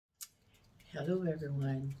Hello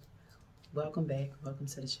everyone, welcome back, welcome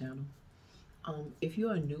to the channel. If you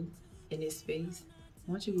are new in this space,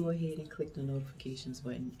 why don't you go ahead and click the notifications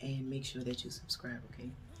button and make sure that you subscribe, okay?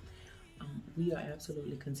 We are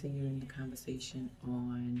absolutely continuing the conversation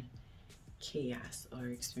on chaos or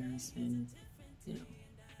experiencing, you know,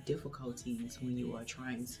 difficulties when you are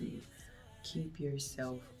trying to keep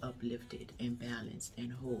yourself uplifted and balanced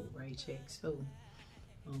and whole, right, check? So,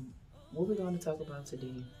 um, what we're going to talk about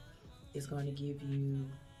today is going to give you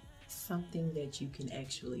something that you can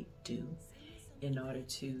actually do in order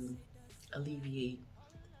to alleviate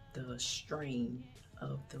the strain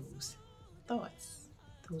of those thoughts,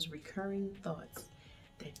 those recurring thoughts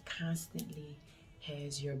that constantly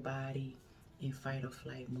has your body in fight or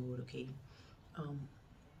flight mode, okay? Um,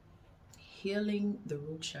 Healing the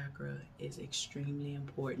root chakra is extremely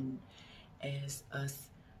important as us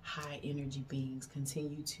high energy beings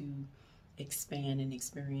continue to expand and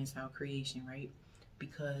experience our creation, right?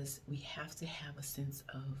 Because we have to have a sense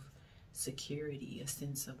of security, a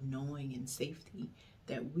sense of knowing and safety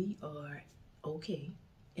that we are okay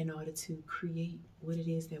in order to create what it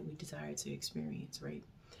is that we desire to experience, right?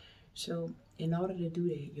 So in order to do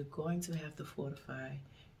that, you're going to have to fortify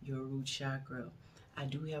your root chakra. I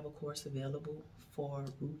do have a course available for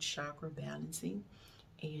root chakra balancing,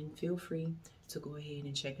 and feel free to go ahead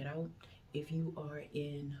and check it out. If you are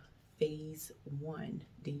in phase 1,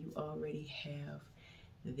 then you already have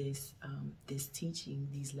this teaching,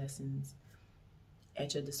 these lessons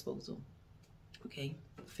at your disposal, okay?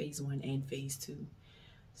 Phase 1 and phase 2.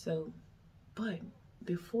 So, but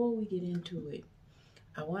before we get into it,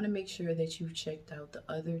 I want to make sure that you've checked out the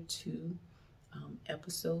other 2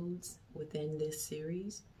 episodes within this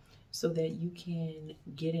series so that you can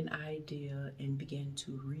get an idea and begin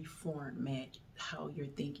to reformat how you're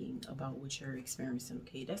thinking about what you're experiencing,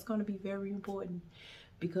 okay? That's going to be very important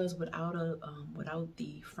because without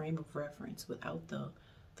the frame of reference, without the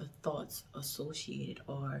thoughts associated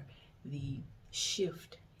or the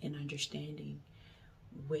shift in understanding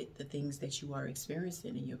with the things that you are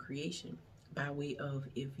experiencing in your creation, by way of,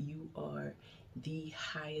 if you are the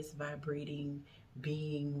highest vibrating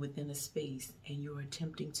being within a space and you're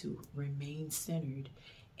attempting to remain centered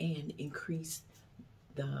and increase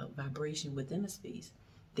the vibration within a space,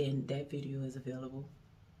 then that video is available.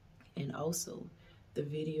 And also the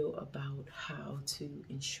video about how to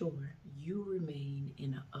ensure you remain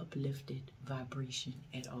in an uplifted vibration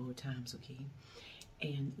at all times, okay?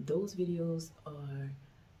 And those videos are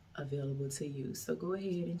available to you, so go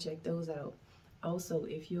ahead and check those out. Also,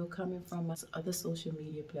 if you're coming from other social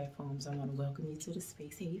media platforms, I want to welcome you to the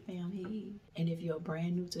space. Hey fam, hey. And if you're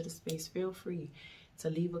brand new to the space, feel free to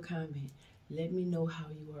leave a comment. Let me know how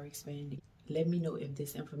you are expanding. Let me know if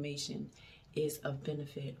this information is of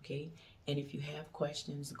benefit, okay? And if you have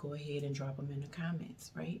questions, go ahead and drop them in the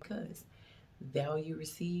comments, right? Because value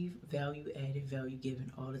received, value added, value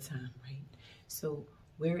given all the time, right? So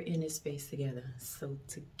we're in this space together. So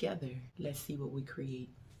together, let's see what we create.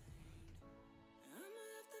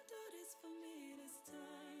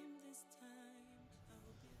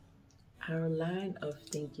 Our line of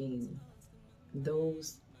thinking,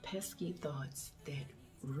 those pesky thoughts that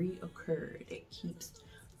reoccur, that keeps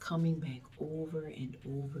coming back over and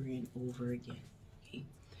over and over again, okay?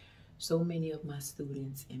 So many of my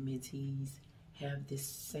students and mentees have this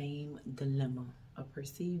same dilemma, a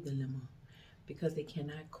perceived dilemma, because they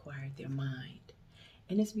cannot quiet their mind.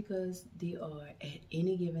 And it's because they are at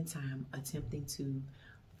any given time attempting to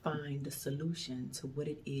find the solution to what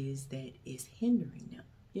it is that is hindering them,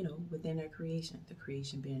 you know, within their creation, the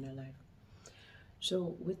creation being their life.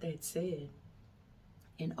 So with that said,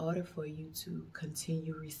 in order for you to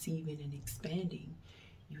continue receiving and expanding,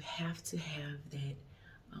 you have to have that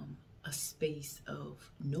a space of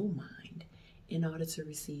no mind in order to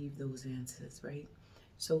receive those answers, right?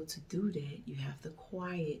 So to do that, you have to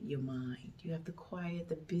quiet your mind. You have to quiet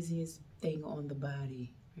the busiest thing on the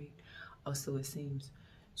body, right? Or so it seems.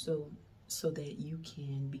 So that you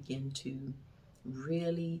can begin to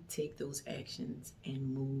really take those actions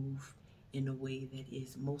and move in a way that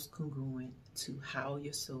is most congruent to how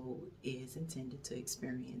your soul is intended to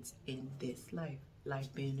experience in this life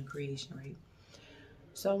being a creation, right?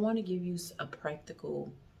 So I want to give you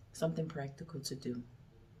something practical to do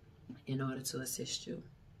in order to assist you,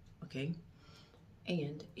 okay?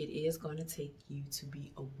 And it is going to take you to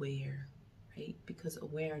be aware, right? Because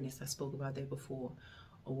awareness, I spoke about that before.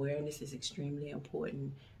 Awareness is extremely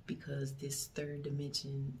important because this third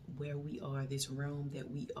dimension where we are, this realm that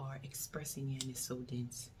we are expressing in, is so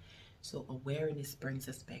dense. So awareness brings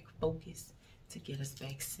us back focused to get us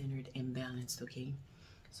back centered and balanced, okay?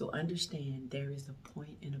 So understand there is a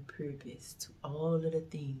point and a purpose, to all of the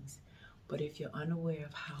things. But if you're unaware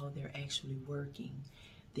of how they're actually working,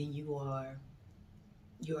 then you are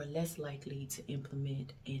less likely to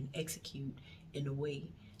implement and execute in a way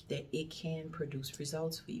that it can produce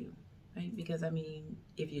results for you, right? Because I mean,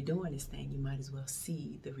 if you're doing this thing, you might as well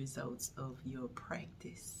see the results of your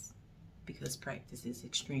practice, because practice is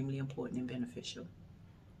extremely important and beneficial.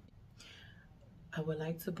 I would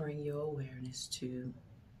like to bring your awareness to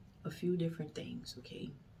a few different things,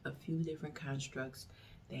 okay? A few different constructs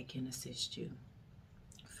that can assist you.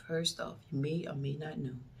 First off, you may or may not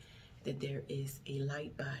know that there is a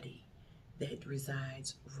light body that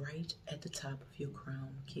resides right at the top of your crown,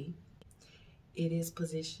 okay? It is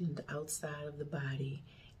positioned outside of the body,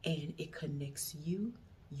 and it connects you,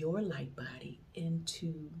 your light body,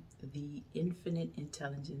 into the infinite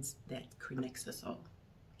intelligence that connects us all,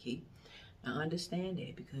 okay? Now understand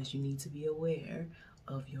that, because you need to be aware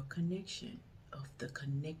of your connection, of the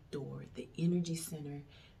connector, the energy center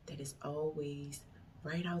that is always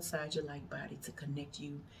right outside your light body to connect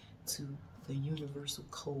you to the universal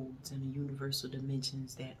codes and the universal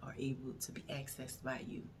dimensions that are able to be accessed by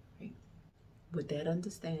you, right? With that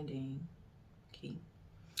understanding, okay,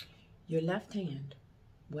 your left hand,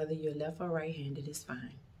 whether you're left or right-handed is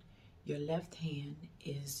fine. Your left hand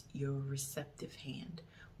is your receptive hand.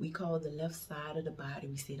 We call the left side of the body,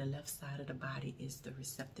 we say the left side of the body is the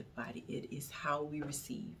receptive body. It is how we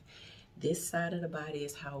receive. This side of the body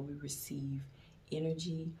is how we receive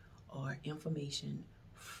energy or information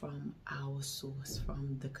from our source,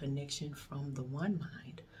 from the connection, from the one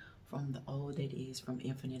mind, from the all that is, from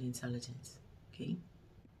infinite intelligence, okay?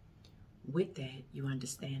 With that, you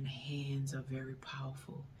understand the hands are very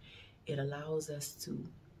powerful. It allows us to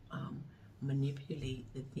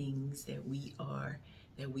manipulate the things that we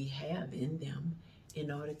have in them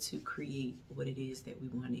in order to create what it is that we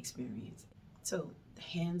want to experience. So the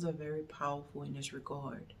hands are very powerful in this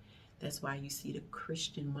regard. That's why you see the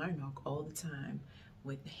Christian monarch all the time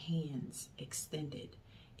with the hands extended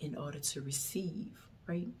in order to receive,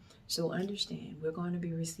 right? So understand, we're going to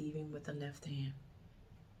be receiving with the left hand.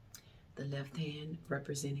 The left hand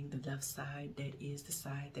representing the left side, that is the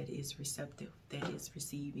side that is receptive, that is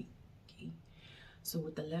receiving, okay? So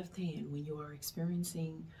with the left hand, when you are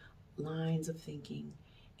experiencing lines of thinking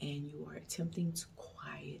and you are attempting to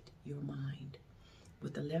quiet your mind,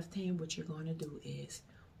 with the left hand, what you're going to do is,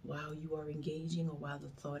 while you are engaging or while the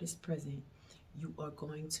thought is present, you are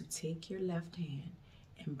going to take your left hand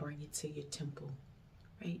and bring it to your temple,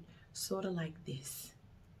 right? Sort of like this,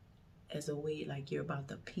 as a way like you're about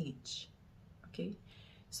to pinch, okay?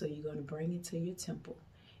 So you're going to bring it to your temple,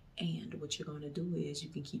 and what you're going to do is, you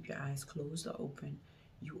can keep your eyes closed or open,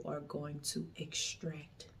 you are going to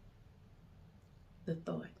extract the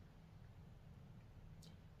thought,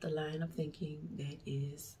 the line of thinking that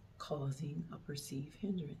is causing a perceived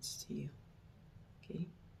hindrance to you, okay?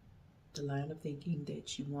 The line of thinking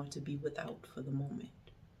that you want to be without for the moment,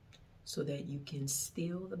 so that you can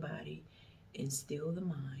still the body and still the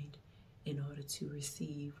mind in order to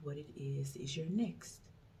receive what it is your next,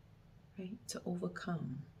 right? To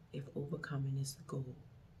overcome, if overcoming is the goal.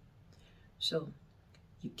 So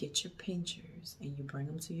you get your pinchers and you bring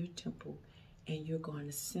them to your temple, and you're going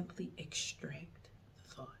to simply extract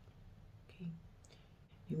the thought, okay?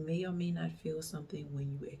 You may or may not feel something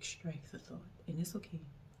when you extract the thought, and it's okay.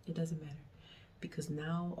 It doesn't matter, because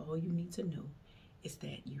now all you need to know is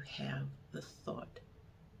that you have the thought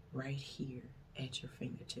right here at your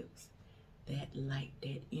fingertips. That light,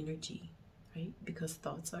 that energy, right? Because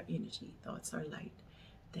thoughts are energy, thoughts are light.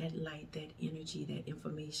 That light, that energy, that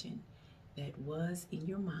information that was in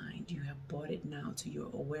your mind, you have brought it now to your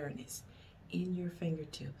awareness in your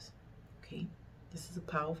fingertips, okay? This is a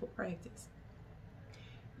powerful practice.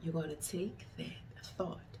 You're going to take that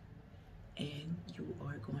thought and you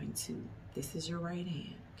are going to, this is your right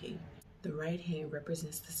hand, okay? The right hand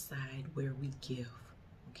represents the side where we give,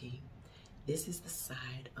 okay? This is the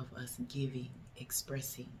side of us giving,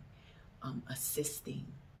 expressing, assisting,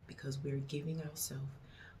 because we're giving ourselves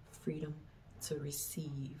freedom to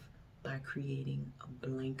receive by creating a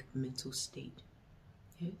blank mental state.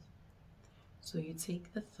 Yes? So you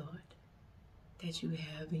take the thought that you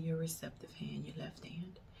have in your receptive hand, your left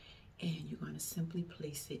hand, and you're going to simply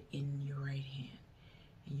place it in your right hand,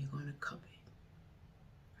 and you're going to cup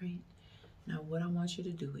it, right? Now what I want you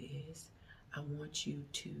to do is, I want you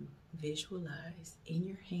to visualize in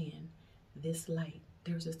your hand this light.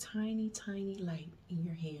 There's a tiny, tiny light in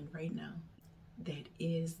your hand right now that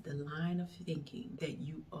is the line of thinking that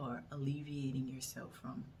you are alleviating yourself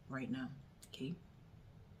from right now, okay?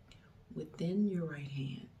 Within your right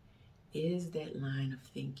hand is that line of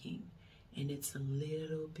thinking, and it's a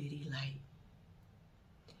little bitty light.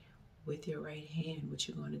 With your right hand, what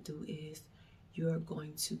you're going to do is you're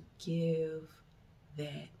going to give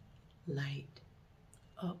that light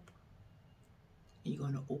up. You're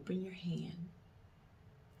going to open your hand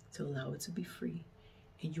to allow it to be free,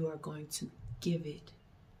 and you are going to give it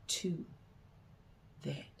to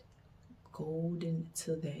that golden,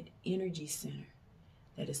 to that energy center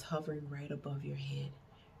that is hovering right above your head.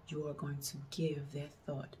 You are going to give that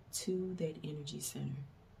thought to that energy center,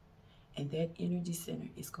 and that energy center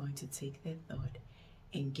is going to take that thought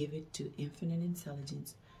and give it to infinite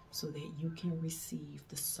intelligence so that you can receive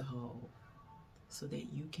the solve, so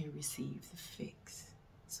that you can receive the fix,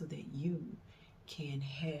 so that you can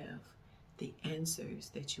have the answers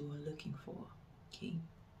that you are looking for. Okay?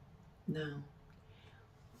 Now,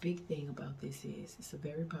 big thing about this is it's a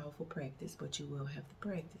very powerful practice, but you will have to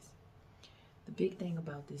practice. The big thing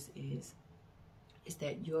about this is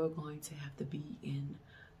that you're going to have to be in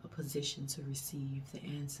a position to receive the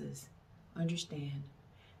answers. Understand,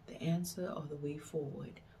 the answer or the way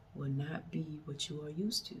forward will not be what you are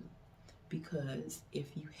used to, because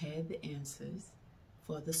if you had the answers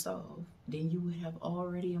for the solve, then you would have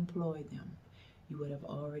already employed them. You would have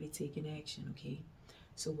already taken action, okay?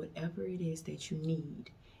 So whatever it is that you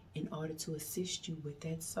need in order to assist you with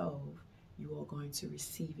that solve, you are going to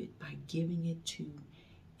receive it by giving it to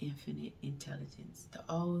infinite intelligence, the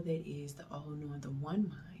all that is, the all-knowing, the one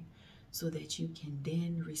mind, so that you can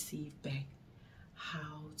then receive back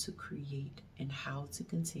how to create and how to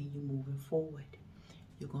continue moving forward.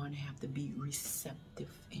 You're going to have to be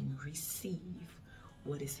receptive and receive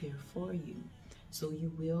what is here for you. So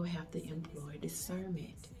you will have to employ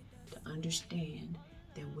discernment to understand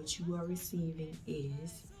that what you are receiving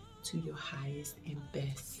is to your highest and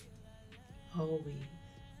best. Always.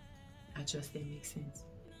 I trust that makes sense.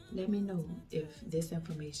 Let me know if this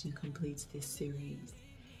information completes this series,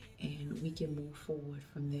 and we can move forward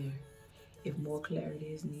from there. If more clarity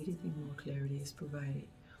is needed, then more clarity is provided.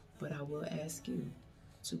 But I will ask you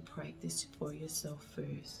to practice for yourself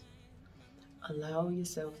first. Allow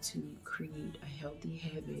yourself to create a healthy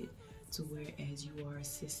habit to where as you are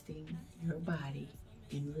assisting your body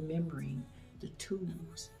in remembering the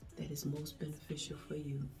tools that is most beneficial for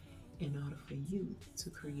you in order for you to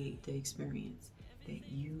create the experience that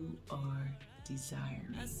you are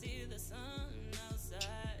desiring. I see the sun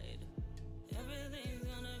outside. Everything's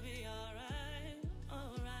gonna be alright.